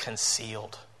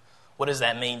concealed. What does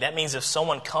that mean? That means if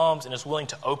someone comes and is willing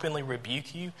to openly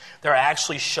rebuke you, they're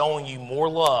actually showing you more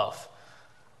love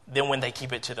than when they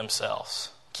keep it to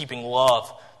themselves. Keeping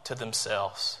love to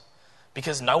themselves.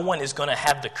 Because no one is going to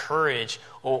have the courage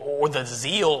or the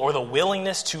zeal or the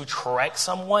willingness to correct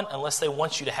someone unless they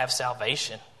want you to have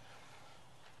salvation.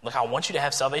 Look, I want you to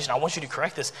have salvation. I want you to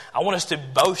correct this. I want us to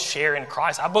both share in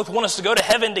Christ. I both want us to go to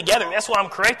heaven together. That's why I'm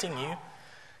correcting you.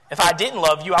 If I didn't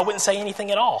love you, I wouldn't say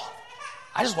anything at all.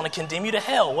 I just want to condemn you to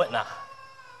hell, wouldn't I?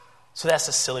 So that's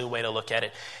a silly way to look at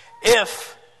it.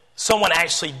 If someone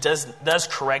actually does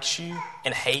correct you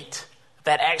in hate,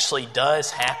 that actually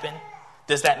does happen,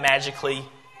 does that magically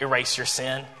erase your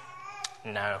sin?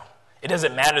 No. It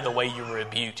doesn't matter the way you were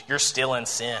rebuked. You're still in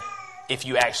sin if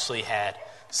you actually had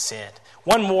sinned.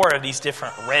 One more of these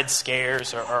different red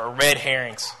scares or red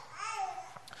herrings.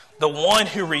 The one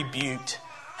who rebuked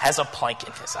has a plank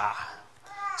in his eye.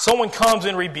 Someone comes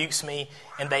and rebukes me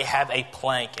and they have a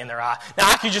plank in their eye. Now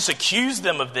I could just accuse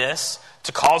them of this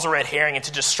to cause a red herring and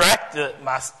to distract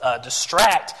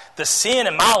the sin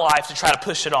in my life to try to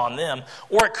push it on them.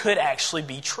 Or it could actually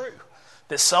be true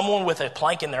that someone with a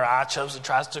plank in their eye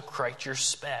tries to correct your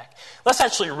speck. Let's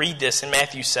actually read this in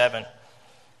Matthew 7.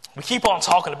 We keep on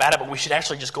talking about it, but we should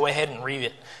actually just go ahead and read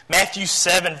it. Matthew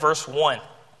 7, verse 1.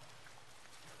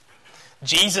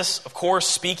 Jesus, of course,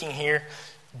 speaking here,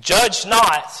 judge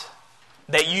not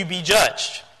that you be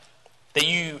judged, that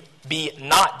you be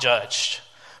not judged.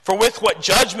 For with what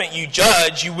judgment you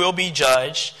judge, you will be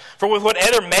judged. For with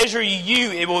whatever measure you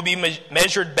use, it will be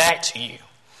measured back to you.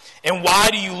 And why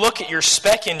do you look at your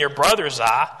speck in your brother's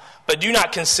eye, but do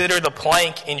not consider the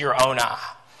plank in your own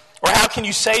eye? Or how can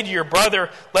you say to your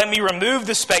brother, let me remove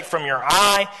the speck from your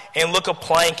eye, and look, a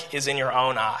plank is in your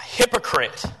own eye?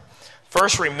 Hypocrite!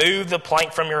 First remove the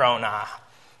plank from your own eye,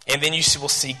 and then you will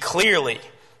see clearly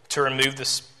to remove the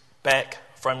speck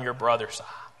from your brother's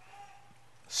eye.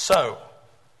 So,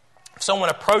 if someone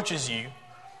approaches you,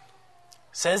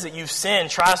 says that you've sinned,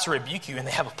 tries to rebuke you, and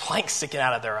they have a plank sticking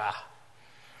out of their eye,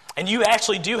 and you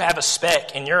actually do have a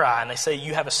speck in your eye, and they say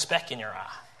you have a speck in your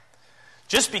eye,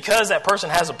 just because that person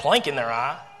has a plank in their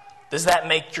eye, does that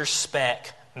make your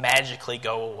speck magically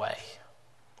go away?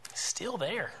 It's still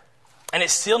there. And it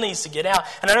still needs to get out.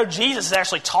 And I know Jesus is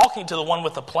actually talking to the one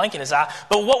with the plank in his eye.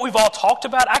 But what we've all talked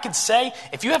about, I could say,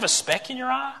 if you have a speck in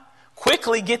your eye,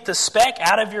 quickly get the speck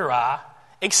out of your eye,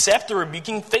 accept the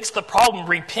rebuking, fix the problem,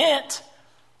 repent,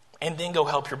 and then go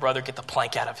help your brother get the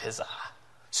plank out of his eye.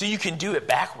 So you can do it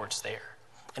backwards there.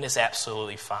 And it's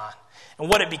absolutely fine. And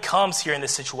what it becomes here in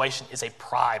this situation is a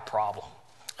pride problem.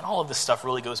 And all of this stuff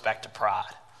really goes back to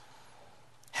pride.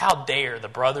 How dare the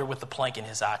brother with the plank in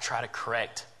his eye try to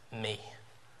correct me?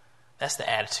 That's the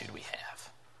attitude we have.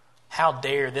 How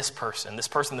dare this person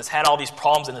that's had all these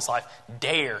problems in his life,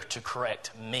 dare to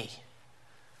correct me?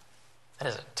 That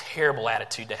is a terrible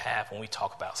attitude to have when we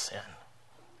talk about sin.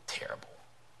 Terrible.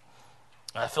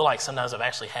 And I feel like sometimes I've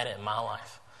actually had it in my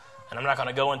life. And I'm not going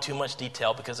to go into too much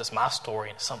detail because it's my story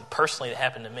and it's something personally that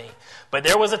happened to me. But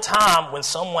there was a time when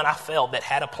someone I felt that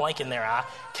had a plank in their eye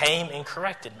came and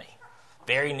corrected me.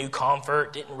 Very new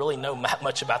convert, didn't really know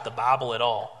much about the Bible at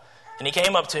all. And he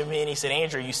came up to me and he said,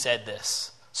 Andrew, you said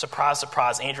this. Surprise,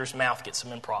 surprise, Andrew's mouth gets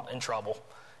him in trouble.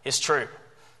 It's true.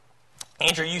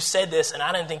 Andrew, you said this and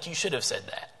I didn't think you should have said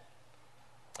that.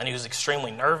 And he was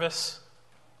extremely nervous.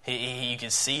 You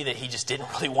could see that he just didn't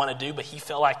really want to do, but he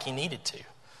felt like he needed to.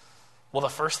 Well, the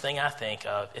first thing I think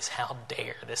of is how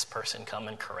dare this person come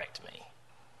and correct me.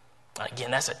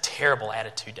 Again, that's a terrible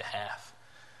attitude to have.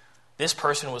 This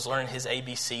person was learning his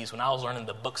ABCs when I was learning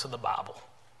the books of the Bible.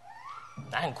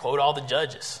 I can quote all the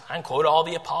judges. I can quote all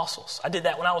the apostles. I did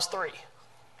that when I was 3.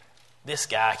 This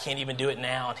guy can't even do it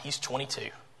now, and he's 22.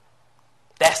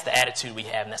 That's the attitude we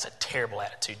have, and that's a terrible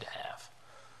attitude to have.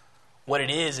 What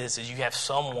it is you have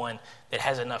someone that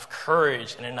has enough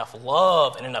courage and enough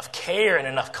love and enough care and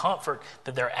enough comfort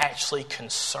that they're actually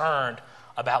concerned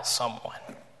about someone.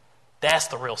 That's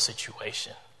the real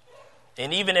situation.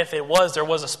 And even if there was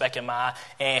a speck in my eye,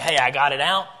 and hey, I got it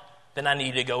out, then I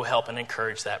need to go help and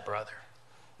encourage that brother.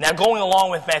 Now, going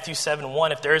along with Matthew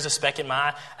 7:1, if there is a speck in my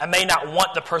eye, I may not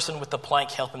want the person with the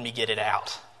plank helping me get it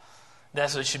out.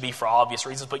 That's what it should be for obvious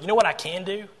reasons. But you know what I can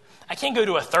do? I can go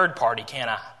to a third party, can't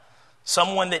I?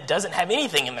 Someone that doesn't have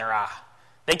anything in their eye.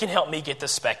 They can help me get the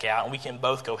speck out, and we can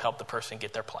both go help the person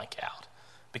get their plank out.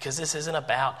 Because this isn't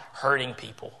about hurting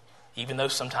people, even though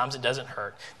sometimes it doesn't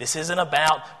hurt. This isn't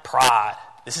about pride.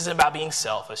 This isn't about being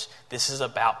selfish. This is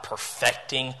about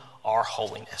perfecting our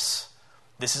holiness.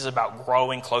 This is about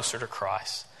growing closer to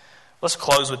Christ. Let's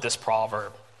close with this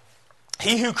proverb.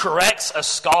 He who corrects a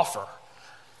scoffer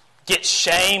gets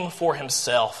shame for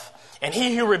himself, and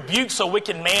he who rebukes a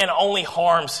wicked man only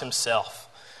harms himself.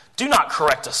 Do not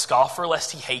correct a scoffer,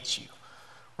 lest he hate you.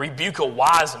 Rebuke a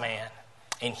wise man,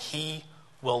 and he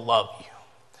will love you.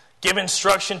 Give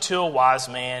instruction to a wise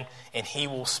man, and he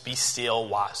will be still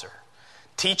wiser.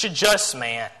 Teach a just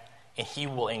man, and he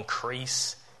will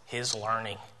increase his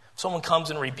learning. If someone comes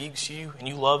and rebukes you, and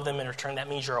you love them in return, that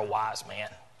means you're a wise man.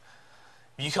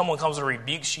 If someone comes and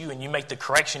rebukes you, and you make the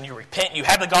correction, you repent, you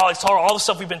have the godly sorrow, all the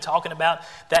stuff we've been talking about,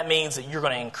 that means that you're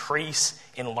going to increase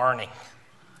in learning.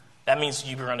 That means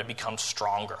you're going to become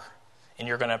stronger, and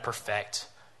you're going to perfect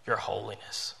your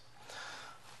holiness.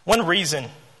 One reason,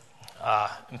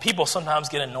 and people sometimes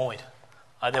get annoyed,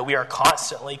 that we are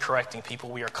constantly correcting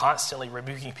people, we are constantly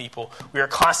rebuking people, we are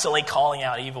constantly calling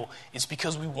out evil, is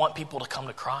because we want people to come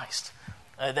to Christ.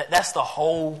 That's the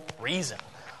whole reason.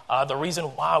 The reason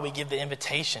why we give the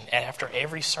invitation after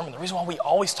every sermon, the reason why we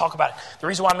always talk about it, the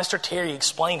reason why Mr. Terry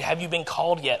explained, have you been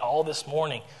called yet, all this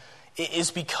morning,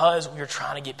 is because we are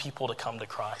trying to get people to come to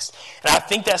Christ. And I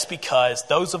think that's because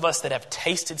those of us that have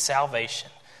tasted salvation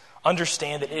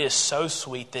understand that it is so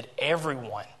sweet that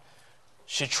everyone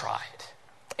should try it.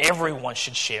 Everyone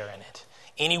should share in it.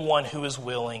 Anyone who is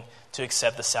willing to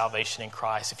accept the salvation in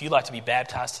Christ. If you'd like to be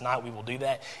baptized tonight, we will do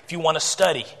that. If you want to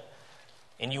study,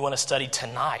 and you want to study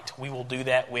tonight, we will do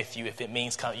that with you if it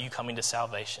means you coming to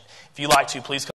salvation. If you'd like to, please come.